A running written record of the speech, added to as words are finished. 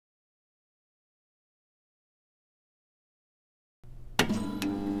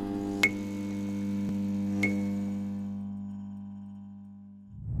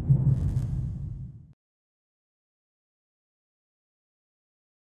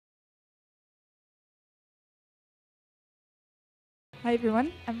Hi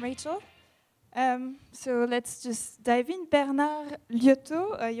everyone, I'm Rachel. So let's just dive in. Bernard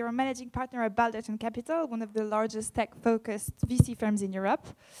Liautaud, you're a managing partner at Balderton Capital, one of the largest tech-focused VC firms in Europe.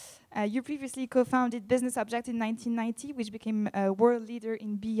 You previously co-founded Business Object in 1990, which became a world leader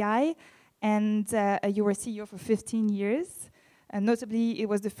in BI, and you were CEO for 15 years. Notably, it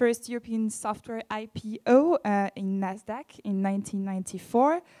was the first European software IPO in NASDAQ in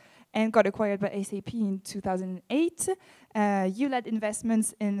 1994. And got acquired by SAP in 2008. You led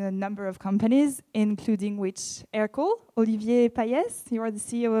investments in a number of companies, including which Aircall. Olivier Paihes, you are the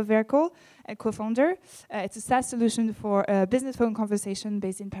CEO of Aircall and co-founder. It's a SaaS solution for business phone conversation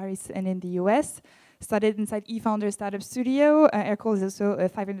based in Paris and in the US. Started inside eFounder Startup Studio. Aircall is also a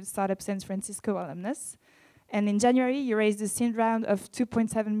 500 Startup San Francisco alumnus. And in January, you raised a seed round of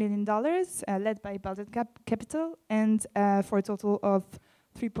 $2.7 million, led by Balderton Capital, and for a total of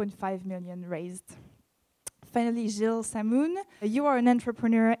 3.5 million raised. Finally, Gilles Samoun. You are an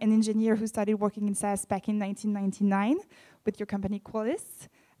entrepreneur and engineer who started working in SaaS back in 1999 with your company Qualys.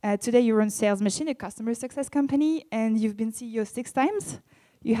 Today you run Salesmachine, a customer success company, and you've been CEO 6 times.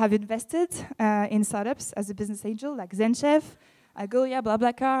 You have invested in startups as a business angel like ZenChef, Golia,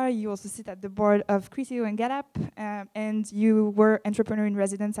 BlaBlaCar. You also sit at the board of Criteo and GetUp, and you were entrepreneur in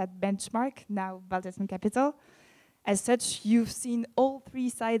residence at Benchmark, now Balderton Capital. As such, you've seen all 3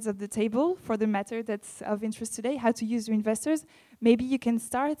 sides of the table for the matter that's of interest today, how to use your investors. Maybe you can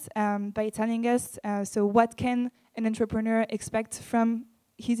start by telling us, so what can an entrepreneur expect from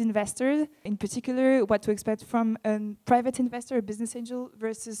his investor, in particular, what to expect from a private investor, a business angel,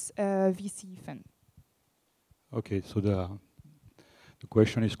 versus a VC fund? Okay, so the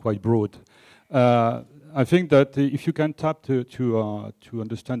question is quite broad. I think that if you can tap to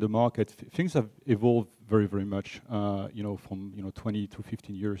understand the market, things have evolved very, very much. From 20 to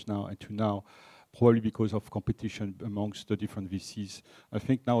 15 years now, and to now, probably because of competition amongst the different VCs. I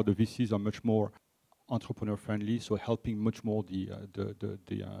think now the VCs are much more entrepreneur friendly, so helping much more the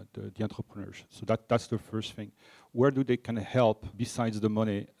entrepreneurs. So that's the first thing. Where do they kind of help besides the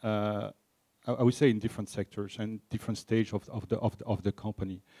money? I would say in different sectors and different stage of the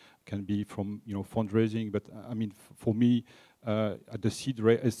company. Can be from fundraising, but I mean for me at the seed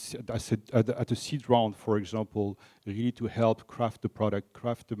round, for example, really to help craft the product,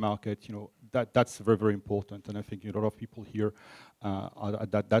 craft the market. That's very, very important, and I think a lot of people here are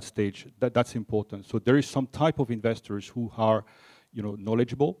at that stage. That's important. So there is some type of investors who are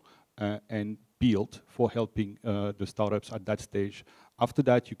knowledgeable and built for helping the startups at that stage. After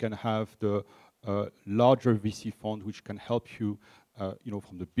that, you can have the larger VC fund, which can help you,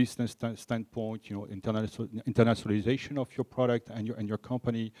 from the business standpoint, internationalization of your product and your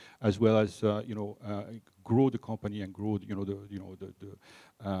company, as well as grow the company and grow from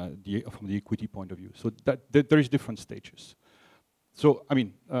the equity point of view. So that there is different stages. So I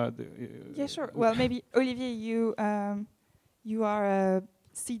mean, yeah, sure. Well, maybe Olivier, you are a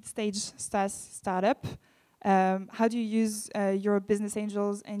seed stage SaaS startup. How do you use your business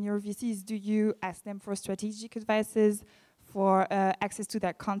angels and your VCs? Do you ask them for strategic advices, for access to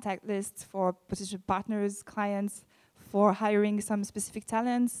their contact list, for potential partners, clients, for hiring some specific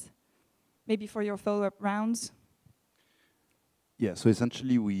talents, maybe for your follow-up rounds? Yeah, so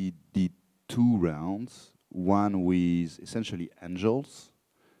essentially we did 2 rounds. One with essentially angels,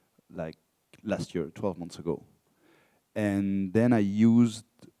 like last year, 12 months ago. And then I used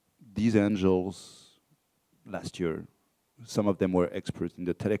these angels last year. Some of them were experts in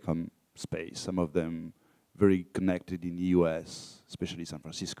the telecom space, some of them very connected in the US, especially San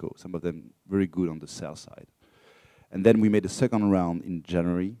Francisco, some of them very good on the sales side. And then we made a second round in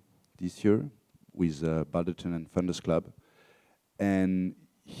January this year with Balderton and Funders Club. And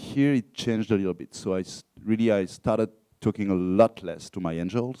here it changed a little bit. So I started talking a lot less to my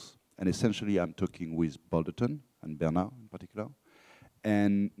angels, and essentially I'm talking with Balderton and Bernard in particular,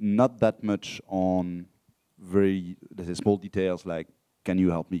 and not that much on very, let's say, small details like, can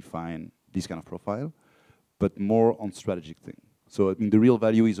you help me find this kind of profile, but more on strategic thing. So I mean, the real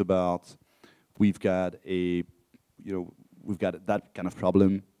value is about, we've got that kind of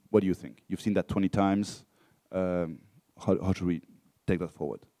problem. What do you think? You've seen that 20 times. How should we take that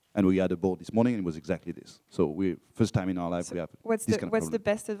forward? And we had a board this morning, and it was exactly this. So first time in our life, we have what's the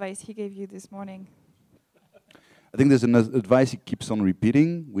best advice he gave you this morning? I think there's an advice he keeps on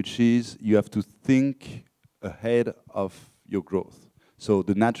repeating, which is you have to think ahead of your growth. So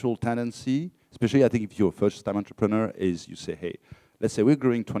the natural tendency, especially I think if you're a first-time entrepreneur, is you say, hey, let's say we're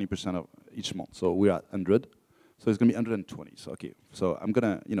growing 20% of each month. So we're at 100. So it's going to be 120. So okay, so I'm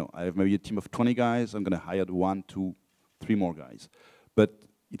going to, I have maybe a team of 20 guys. I'm going to hire 1, 2, 3 more guys. But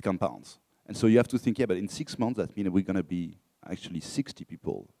it compounds. And so you have to think, yeah, but in 6 months, that means we're going to be actually 60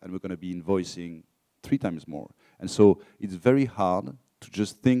 people, and we're going to be invoicing 3 times more. And so it's very hard to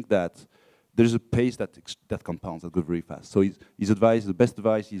just think that there's a pace that compounds, that goes very fast. So his advice, the best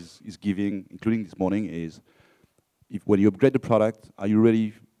advice he's giving, including this morning, is when you upgrade the product, are you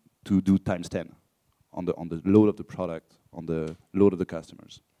ready to do times 10 on the load of the product, on the load of the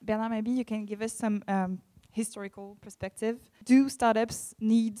customers? Bernard, maybe you can give us some historical perspective. Do startups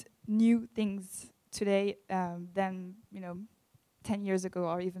need new things today than 10 years ago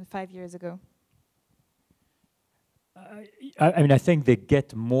or even 5 years ago? I mean, I think they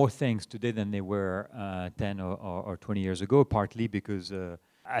get more things today than they were 10 or 20 years ago, partly because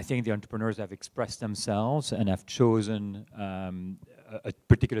I think the entrepreneurs have expressed themselves and have chosen a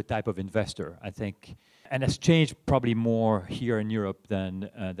particular type of investor, I think. And has changed probably more here in Europe than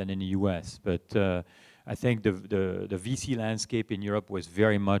in the US. But I think the VC landscape in Europe was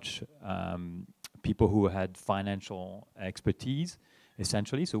very much people who had financial expertise,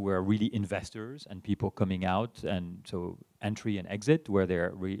 essentially. So we're really investors and people coming out, and so entry and exit where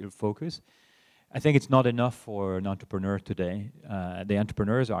their real focus. I think it's not enough for an entrepreneur today. The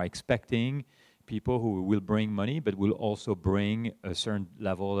entrepreneurs are expecting people who will bring money, but will also bring a certain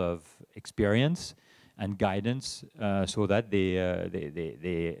level of experience and guidance, so that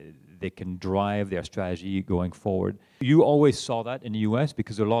they can drive their strategy going forward. You always saw that in the US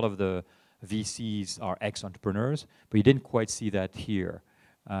because a lot of the VCs are ex-entrepreneurs, but you didn't quite see that here.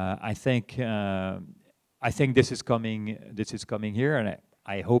 I think this is coming. This is coming here, and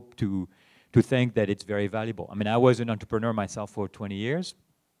I hope to think that it's very valuable. I mean, I was an entrepreneur myself for 20 years.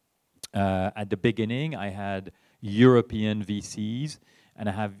 At the beginning, I had European VCs, and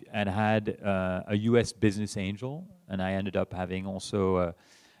I had a US business angel, and I ended up having also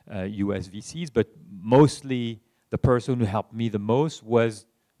US VCs. But mostly, the person who helped me the most was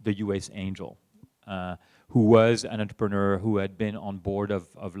the US angel, who was an entrepreneur who had been on board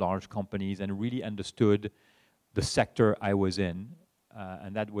of large companies and really understood the sector I was in,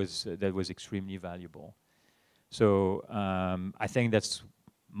 and that was extremely valuable. So I think that's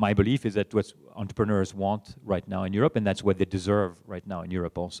my belief, is that what entrepreneurs want right now in Europe, and that's what they deserve right now in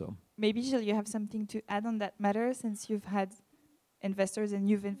Europe also. Maybe, Gilles, you have something to add on that matter, since you've had investors and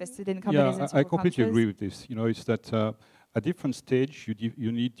you've invested in companies in several I completely countries. agree with this. You know, it's that at different stage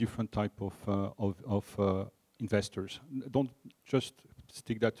you need different type of investors. Don't just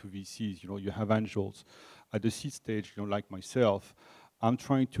stick that to VCs. You know, you have angels at the seed stage. You know, like myself, I'm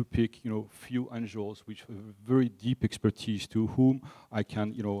trying to pick, few angels which have very deep expertise, to whom I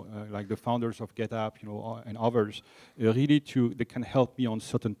can, like the founders of GetApp, and others, they can help me on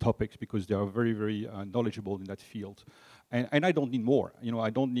certain topics because they are very, very knowledgeable in that field. And I don't need more. I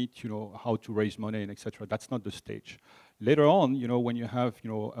don't need, how to raise money and etc. That's not the stage. Later on, when you have,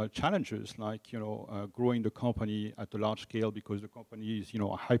 challenges like, growing the company at a large scale because the company is,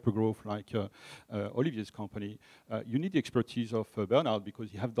 a hyper growth like Olivier's company, you need the expertise of Bernard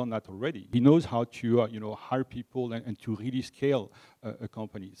because he have done that already. He knows how to, hire people and to really scale a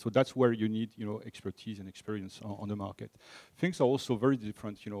company. So that's where you need, expertise and experience on the market. Things are also very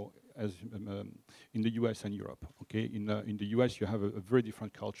different, as in the US and Europe. Okay, in the US you have a very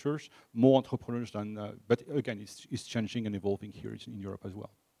different cultures, more entrepreneurs than, but again it's changing and evolving here in Europe as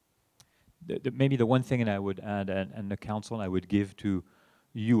well. Maybe the one thing that I would add, and the counsel I would give to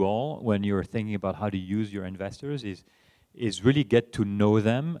you all when you're thinking about how to use your investors is really get to know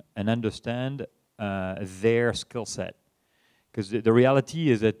them and understand their skill set. Because the reality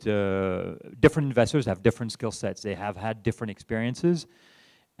is that different investors have different skill sets. They have had different experiences.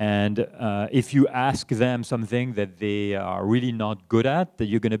 And if you ask them something that they are really not good at, that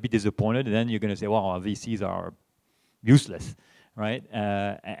you're going to be disappointed, and then you're going to say, well, our VCs are useless, right?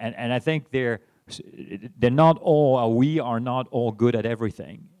 And I think they're not all, or we are not all good at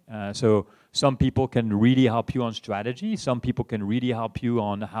everything. So some people can really help you on strategy. Some people can really help you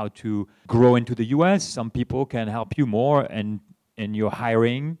on how to grow into the US. Some people can help you more in your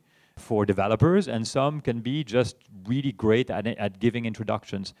hiring for developers, and some can be just really great at giving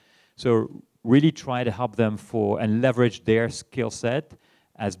introductions. So really try to help them and leverage their skill set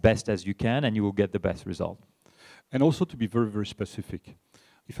as best as you can, and you will get the best result. And also to be very, very specific.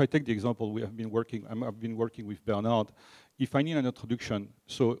 If I take the example, I've been working with Bernard. If I need an introduction,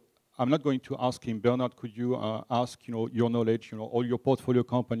 so I'm not going to ask him, Bernard, could you ask, your knowledge, all your portfolio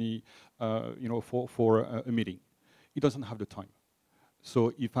company, for a meeting. He doesn't have the time.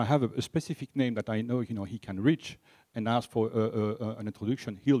 So if I have a specific name that I know, he can reach and ask for an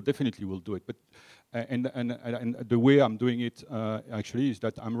introduction, he'll definitely will do it. But and the way I'm doing it actually is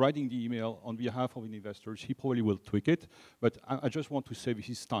that I'm writing the email on behalf of investors. He probably will tweak it, but I just want to save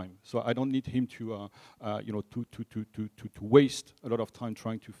his time. So I don't need him to waste a lot of time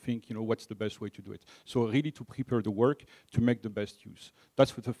trying to think, what's the best way to do it. So really to prepare the work to make the best use.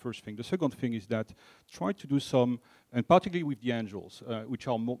 That's the first thing. The second thing is that try to do some, and particularly with the angels, which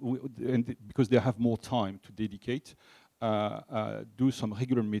are more, because they have more time to dedicate, do some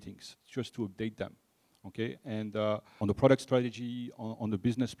regular meetings just to update them, okay? And on the product strategy, on the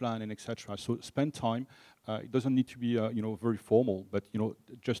business plan, and etc. So spend time. It doesn't need to be, very formal, but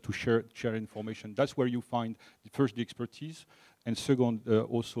just to share information. That's where you find first the expertise, and second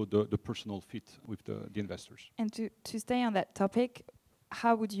also the personal fit with the investors. And to stay on that topic,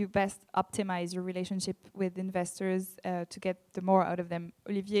 how would you best optimize your relationship with investors to get the more out of them?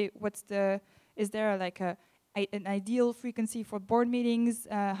 Olivier, is there like an ideal frequency for board meetings?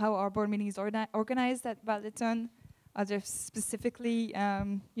 How are board meetings organized at Balderton? Are they specifically,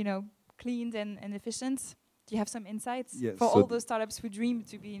 cleaned and efficient? Do you have some insights for all those startups who dream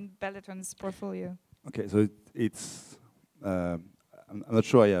to be in Balderton's portfolio? Okay, so it's. I'm not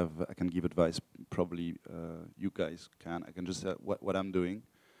sure I can give advice. Probably you guys can. I can just say what I'm doing.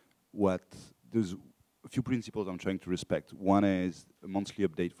 There's a few principles I'm trying to respect. One is a monthly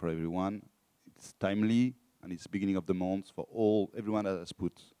update for everyone. It's timely and it's beginning of the month for everyone that has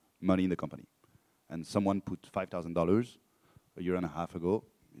put money in the company. And someone put $5,000 a year and a half ago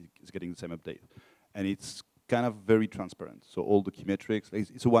is getting the same update. And it's kind of very transparent. So all the key metrics,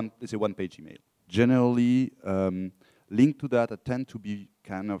 it's a one-page email. Generally, linked to that, I tend to be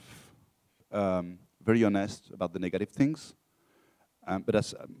kind of very honest about the negative things, but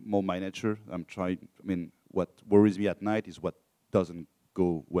that's more my nature. What worries me at night is what doesn't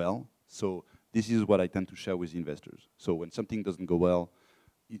go well. So this is what I tend to share with investors. So when something doesn't go well,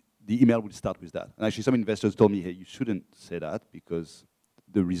 the email will start with that. And actually some investors told me, hey, you shouldn't say that because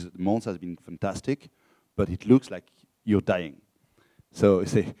the month has been fantastic, but it looks like you're dying. So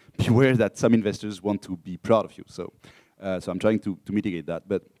say, beware that some investors want to be proud of you. So I'm trying to mitigate that.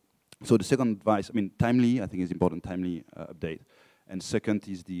 But so the second advice, timely, I think is important, timely update. And second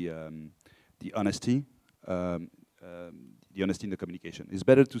is the honesty, the honesty in the communication. It's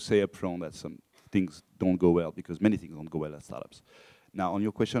better to say upfront that some things don't go well because many things don't go well at startups. Now, on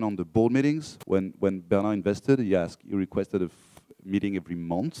your question on the board meetings, when Bernard invested, he requested a meeting every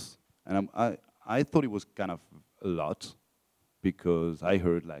month, and I thought it was kind of a lot because I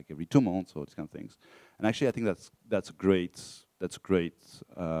heard like every 2 months or these kind of things. And actually, I think that's a great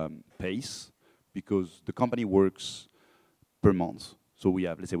pace because the company works per month. So we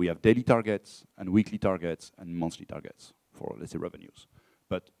have, let's say, we have daily targets and weekly targets and monthly targets for, let's say, revenues.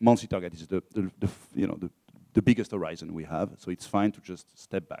 But monthly target is the biggest horizon we have. So it's fine to just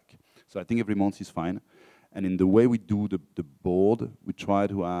step back. So I think every month is fine. And in the way we do the board, we try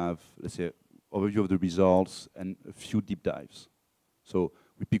to have, let's say, overview of the results and a few deep dives. So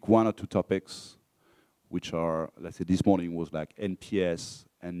we pick 1 or 2 topics, which are, let's say this morning was like NPS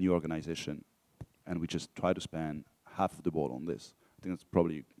and new organization. And we just try to spend half of the board on this. I think that's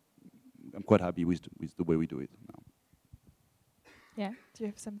probably, I'm quite happy with the way we do it now. Yeah, do you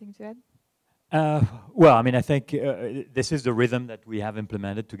have something to add? Well, I think this is the rhythm that we have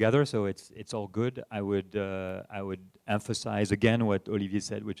implemented together, so it's all good. I would emphasize again what Olivier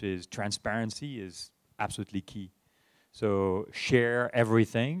said, which is transparency is absolutely key. So share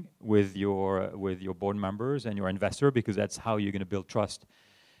everything with your board members and your investor because that's how you're going to build trust,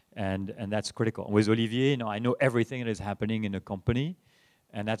 and that's critical. With Olivier, I know everything that is happening in the company,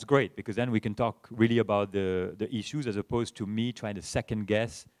 and that's great because then we can talk really about the issues as opposed to me trying to second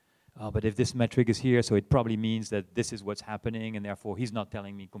guess. But if this metric is here, so it probably means that this is what's happening, and therefore he's not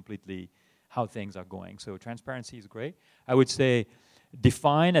telling me completely how things are going. So transparency is great. I would say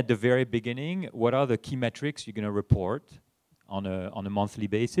define at the very beginning what are the key metrics you're going to report on a monthly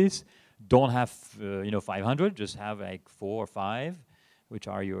basis. Don't have 500, just have like 4 or 5, which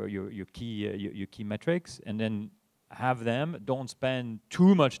are your key metrics, and then have them. Don't spend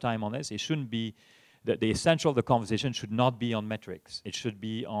too much time on this. It shouldn't be. The essential of the conversation should not be on metrics. It should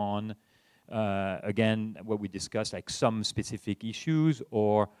be on, again, what we discussed, like some specific issues,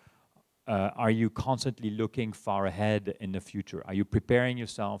 or are you constantly looking far ahead in the future? Are you preparing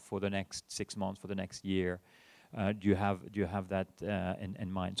yourself for the next 6 months, for the next year? Do you have that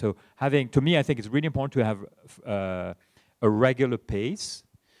in mind? So to me, I think it's really important to have a regular pace,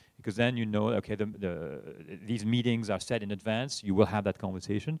 because then okay, these meetings are set in advance. You will have that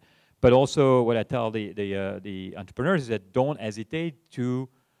conversation. But also, what I tell the entrepreneurs is that don't hesitate to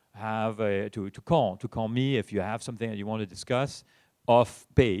have to call me if you have something that you want to discuss off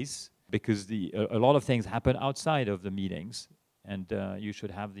base, because a lot of things happen outside of the meetings, and you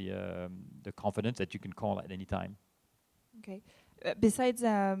should have the confidence that you can call at any time. Okay. Besides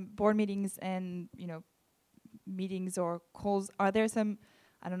board meetings and meetings or calls, are there some,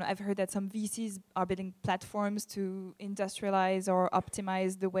 I don't know, I've heard that some VCs are building platforms to industrialize or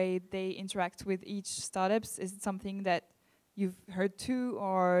optimize the way they interact with each startups. Is it something that you've heard too,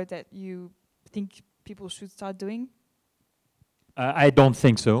 or that you think people should start doing? I don't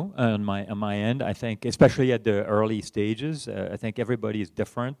think so on my end. I think, especially at the early stages, I think everybody is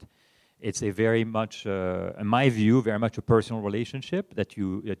different. It's a very much, in my view, very much a personal relationship that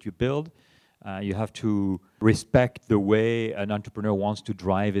you build. You have to respect the way an entrepreneur wants to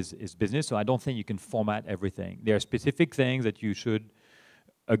drive his business. So I don't think you can format everything. There are specific things that you should,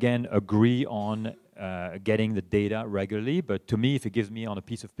 again, agree on getting the data regularly. But to me, if it gives me on a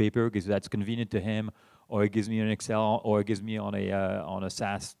piece of paper, because that's convenient to him, or it gives me an Excel, or it gives me on a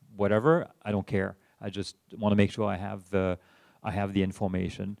SaaS, whatever, I don't care. I just want to make sure I have the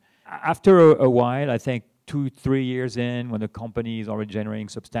information. After a while, I think 2-3 years in, when the company is already generating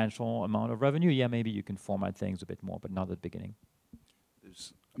substantial amount of revenue, yeah, maybe you can format things a bit more, but not at the beginning.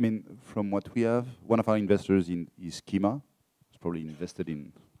 I mean, from what we have, one of our investors is Schema. It's probably invested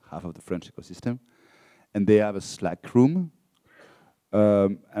in half of the French ecosystem, and they have a Slack room,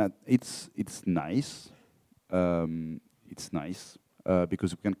 and it's nice. It's nice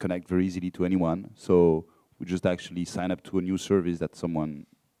because we can connect very easily to anyone. So we just actually sign up to a new service that someone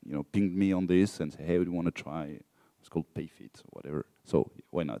pinged me on this and say, hey, we want to try. It's called PayFit or whatever. So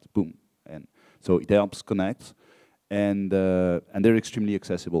why not? Boom. And so it helps connect, and they're extremely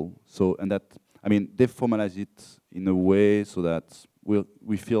accessible. So they formalize it in a way so that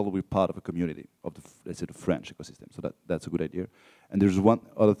we feel we're part of a community of let's say the French ecosystem. So that's a good idea. And there's one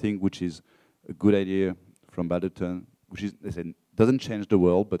other thing which is a good idea from Balderton, which is, they said, doesn't change the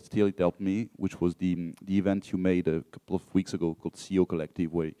world, but still it helped me, which was the event you made a couple of weeks ago called CEO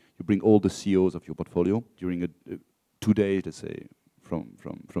Collective, where you bring all the CEOs of your portfolio during 2 days, let's say, from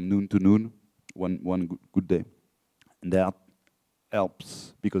noon to noon, one good day. And that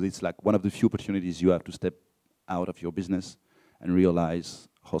helps because it's like one of the few opportunities you have to step out of your business and realize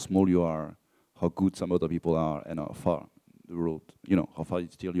how small you are, how good some other people are, and how far the road, how far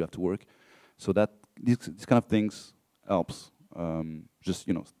still you have to work. So that these kind of things helps. Just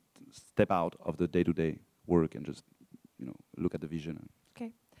step out of the day-to-day work and just look at the vision.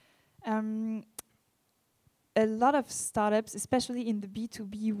 Okay. A lot of startups, especially in the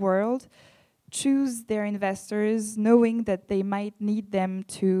B2B world, choose their investors knowing that they might need them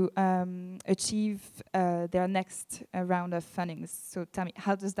to achieve their next round of fundings. So tell me,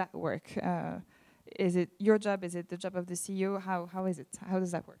 how does that work? Is it your job? Is it the job of the CEO? How is it? How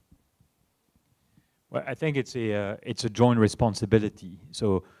does that work? Well, I think it's a joint responsibility.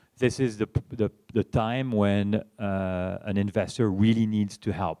 So this is the time when an investor really needs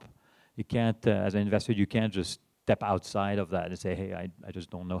to help. You can't, as an investor, you can't just step outside of that and say, hey, I just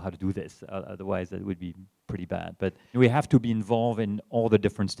don't know how to do this. Otherwise, that would be pretty bad. But we have to be involved in all the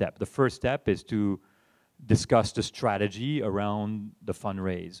different steps. The first step is to discuss the strategy around the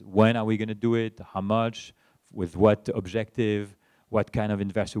fundraise. When are we going to do it? How much? With what objective? What kind of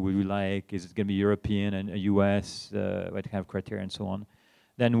investor would we like? Is it going to be European and US? What kind of criteria and so on?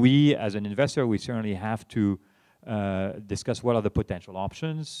 Then we, as an investor, we certainly have to discuss what are the potential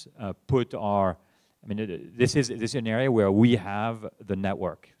options. This is an area where we have the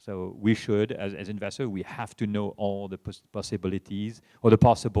network. So we should, as investors, we have to know all the possibilities or the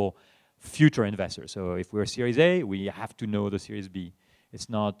possible future investors. So if we're Series A, we have to know the Series B. It's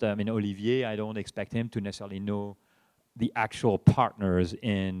not, Olivier, I don't expect him to necessarily know the actual partners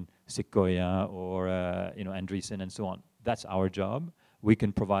in Sequoia or Andreessen and so on. That's our job. We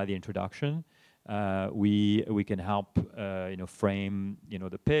can provide the introduction. We can help frame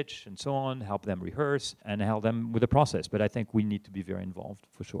the pitch and so on, help them rehearse and help them with the process. But I think we need to be very involved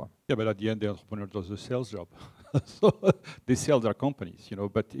for sure. Yeah, but at the end, the entrepreneur does the sales job. So they sell their companies,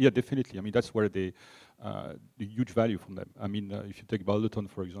 But yeah, definitely. That's where the huge value from them. If you take Balderton,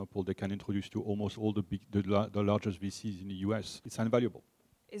 for example, they can introduce to almost all the largest VCs in the US. It's invaluable.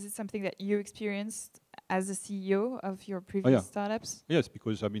 Is it something that you experienced as a CEO of your previous startups? Yes,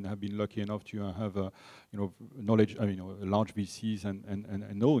 because I've been lucky enough to have knowledge. Large VCs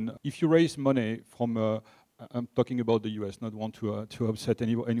and known. If you raise money from, I'm talking about the US, not want to upset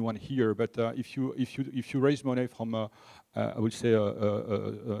anyone here, but if you raise money from, I would say,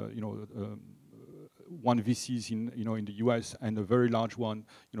 one VCs in in the US and a very large one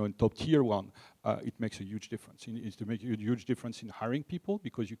in top tier one, it makes a huge difference. It's to make a huge difference in hiring people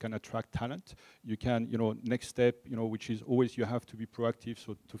because you can attract talent. You can next step which is always you have to be proactive.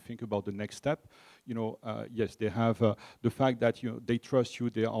 So to think about the next step, yes, they have the fact that they trust you,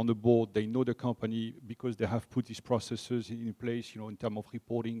 they are on the board, they know the company because they have put these processes in place in terms of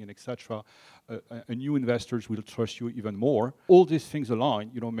reporting and etc. A new investors will trust you even more. All these things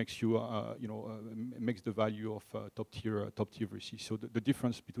align makes you makes the value of top tier VC. So the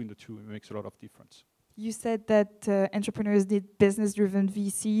difference between the two makes a lot of difference. You said that entrepreneurs need business-driven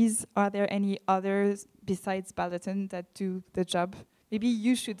VCs. Are there any others besides Balderton that do the job? Maybe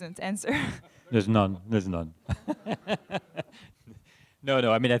you shouldn't answer. There's none. There's none.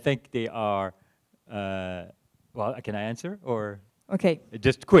 No. I mean, I think they are. Well, can I answer or? Okay.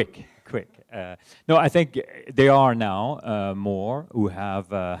 Just quick. No, I think there are now more who have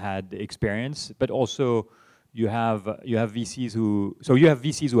had experience, but also you have VCs who. So you have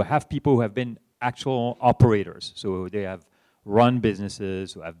VCs who have people who have been actual operators. So they have run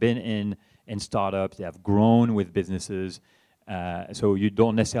businesses, who have been in startups, they have grown with businesses. So you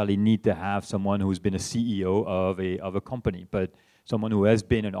don't necessarily need to have someone who's been a CEO of a company, but someone who has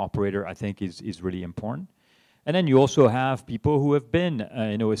been an operator, I think, is really important. And then you also have people who have been,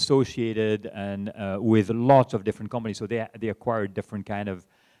 associated and with lots of different companies. So they acquire different kind of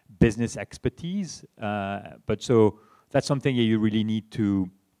business expertise. But so that's something that you really need to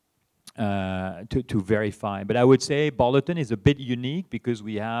verify. But I would say Balderton is a bit unique because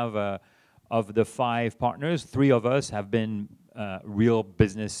we have, of the 5 partners, 3 of us have been real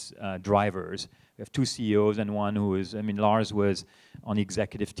business drivers. We have 2 CEOs and one who is, Lars was on the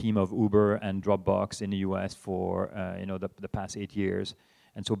executive team of Uber and Dropbox in the US for the past 8 years,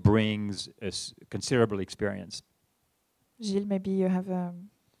 and so brings us considerable experience. Gilles, maybe you have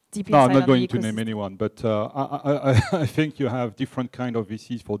deep insight. No, I'm not on going the to name anyone, but I think you have different kind of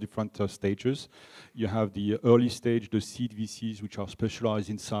VCs for different stages. You have the early stage, the seed VCs, which are specialized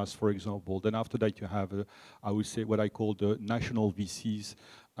in SaaS, for example. Then after that, you have, I would say, what I call the national VCs,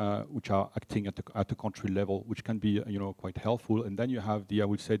 which are acting at the country level, which can be quite helpful. And then you have I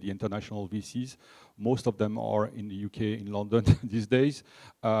would say, the international VCs. Most of them are in the UK, in London these days.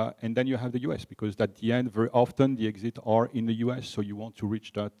 And then you have the US, because at the end, very often the exit are in the US, so you want to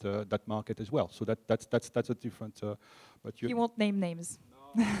reach that market as well. So that's a different. But you won't name names.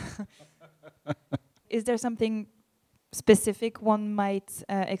 No. Is there something specific one might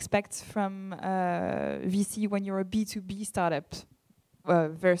expect from VC when you're a B2B startup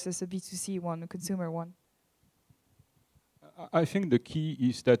versus a B2C one, a consumer one? I think the key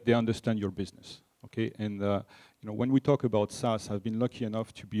is that they understand your business. Okay, and when we talk about SaaS, I've been lucky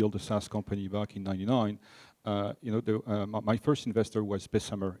enough to build a SaaS company back in '99. My first investor was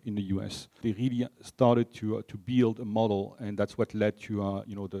Bessemer in the US. They really started to build a model, and that's what led to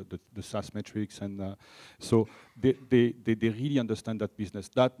the SaaS metrics. And so they really understand that business.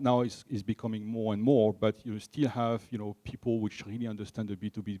 That now is becoming more and more, but you still have people which really understand the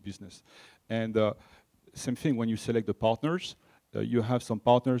B2B business. And same thing when you select the partners. You have some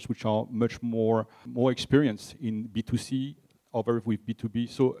partners which are much more experienced in B2C, over with B2B,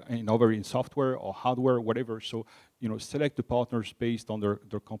 so over in software or hardware, whatever. So select the partners based on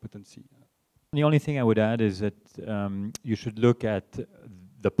their competency. The only thing I would add is that you should look at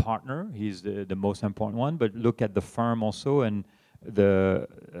the partner. He's the most important one, but look at the firm also and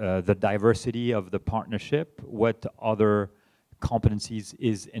the diversity of the partnership. What other competencies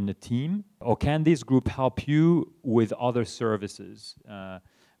is in the team, or can this group help you with other services?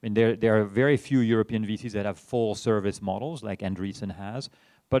 There are very few European VCs that have full service models like Andreessen has,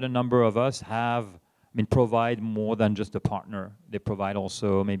 but a number of us provide more than just a partner. They provide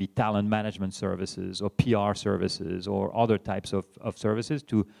also maybe talent management services or PR services or other types of services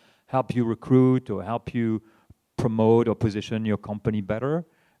to help you recruit or help you promote or position your company better.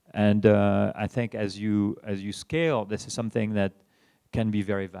 And I think as you scale, this is something that can be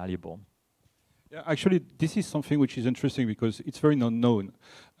very valuable. Yeah, actually, this is something which is interesting because it's very unknown.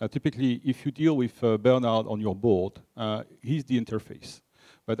 Typically, if you deal with Bernard on your board, he's the interface.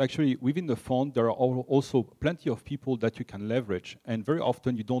 But actually, within the fund, there are also plenty of people that you can leverage, and very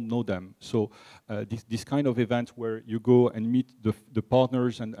often you don't know them. So this kind of event where you go and meet the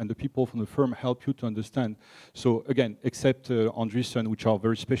partners and the people from the firm help you to understand. So again, except Andreessen, which are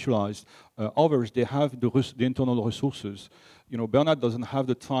very specialized, others, they have the internal resources. Bernard doesn't have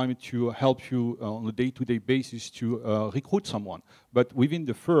the time to help you on a day-to-day basis to recruit someone. But within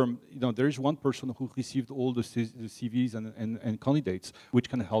the firm, there is one person who received all the CVs and candidates, which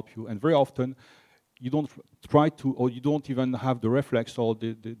can help you. And very often, you don't try to, or you don't even have the reflex or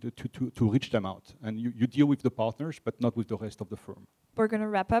to reach them out. And you deal with the partners, but not with the rest of the firm. We're going to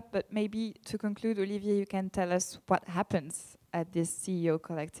wrap up, but maybe to conclude, Olivier, you can tell us what happens at these CEO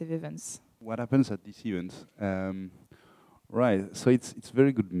collective events. What happens at these events? Right, so it's a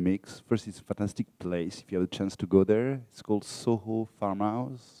very good mix. First, it's a fantastic place if you have a chance to go there. It's called Soho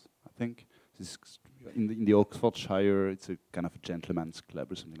Farmhouse, I think. It's in the Oxfordshire. It's a kind of a gentleman's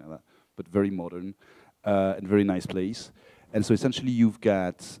club or something like that, but very modern and very nice place. And so essentially you've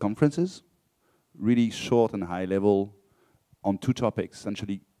got conferences, really short and high level, on two topics,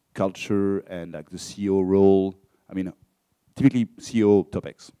 essentially culture and like the CEO role. I mean, typically CEO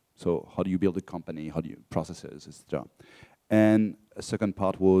topics. So how do you build a company? How do you processes, etc. And a second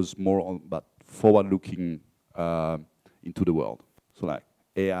part was more on about forward-looking into the world. So like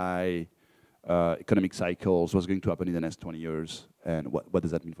AI, economic cycles, what's going to happen in the next 20 years, and what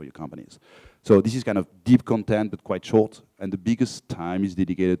does that mean for your companies? So this is kind of deep content, but quite short. And the biggest time is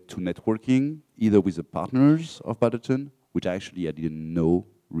dedicated to networking, either with the partners of Balderton, which actually I didn't know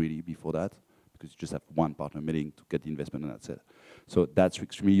really before that, because you just have one partner meeting to get the investment and that's it. So that's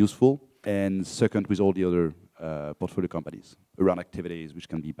extremely useful. And second, with all the other portfolio companies around activities, which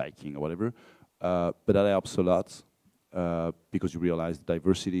can be biking or whatever. But that helps a lot because you realize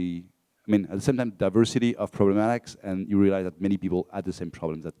diversity. I mean, at the same time, diversity of problematics, and you realize that many people had the same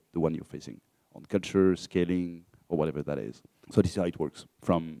problems that the one you're facing on culture, scaling, or whatever that is. So this is how it works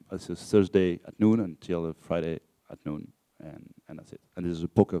from Thursday at noon until Friday at noon, and that's it. And there's a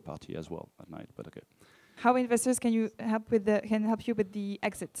poker party as well at night, but okay. How investors can help you with the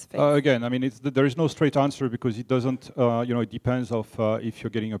exit phase? Again, I mean, there is no straight answer because it doesn't, it depends of if you're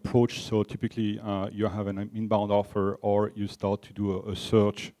getting approached. So typically you have an inbound offer or you start to do a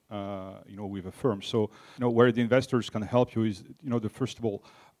search, with a firm. So, where the investors can help you is, first of all,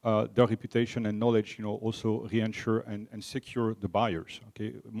 their reputation and knowledge, also reinsure and secure the buyers,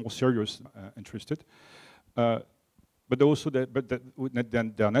 okay, more serious interested. But also,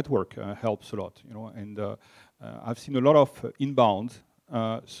 their network helps a lot, and I've seen a lot of inbound,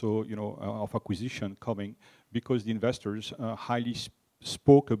 of acquisition coming because the investors highly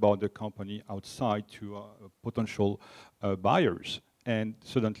spoke about the company outside to potential buyers, and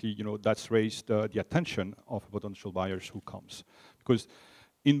suddenly, that's raised the attention of potential buyers who comes, because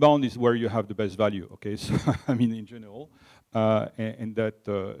inbound is where you have the best value, okay? So, I mean, in general, and that,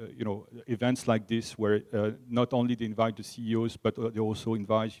 events like this where not only they invite the CEOs, but they also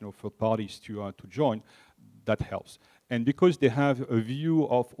invite, third parties to join, that helps. And because they have a view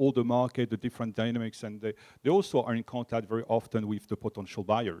of all the market, the different dynamics, and they also are in contact very often with the potential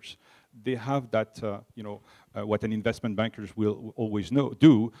buyers. They have that, what an investment bankers will always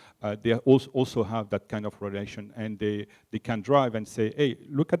do. They also have that kind of relation, and they can drive and say, hey,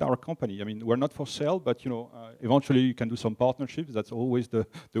 look at our company. I mean, we're not for sale, but eventually you can do some partnerships. That's always the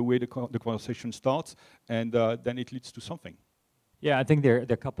way the conversation starts, and then it leads to something. Yeah, I think there are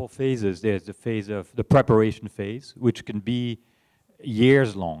a couple of phases. There's the phase of the preparation phase, which can be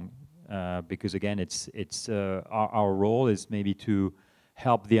years long, because again, our role is maybe to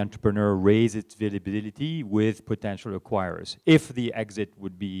help the entrepreneur raise its visibility with potential acquirers. If the exit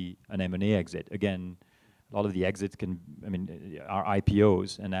would be an M&A exit, again, a lot of the exits are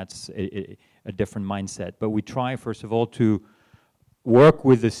IPOs, and that's a different mindset. But we try, first of all, to work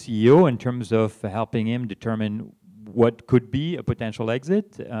with the CEO in terms of helping him determine what could be a potential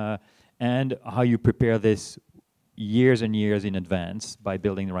exit, and how you prepare this years and years in advance by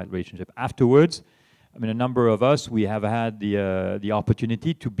building the right relationship. Afterwards, I mean, a number of us, we have had the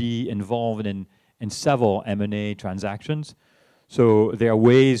opportunity to be involved in several M&A transactions. So there are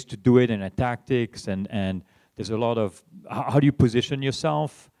ways to do it and tactics, and there's a lot of, how do you position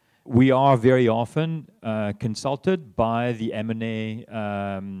yourself? We are very often consulted by the M&A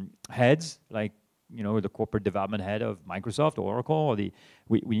heads, like the corporate development head of Microsoft or Oracle, or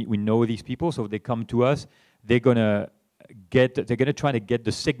we know these people, so they come to us. They're gonna try to get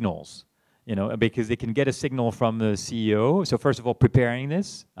the signals, because they can get a signal from the CEO. So first of all, preparing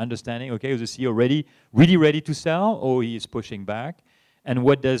this, understanding, okay, is the CEO really ready to sell, or he is pushing back, and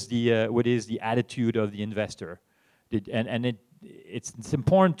what is the attitude of the investor? It's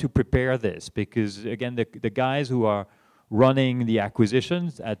important to prepare this, because again, the guys who are running the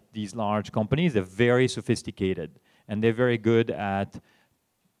acquisitions at these large companies, they're very sophisticated, and they're very good at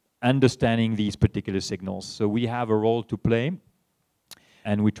understanding these particular signals. So we have a role to play,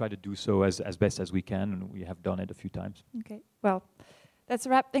 and we try to do so as best as we can, and we have done it a few times. Okay, well, that's a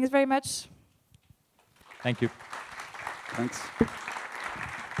wrap. Thanks very much. Thank you. Thanks.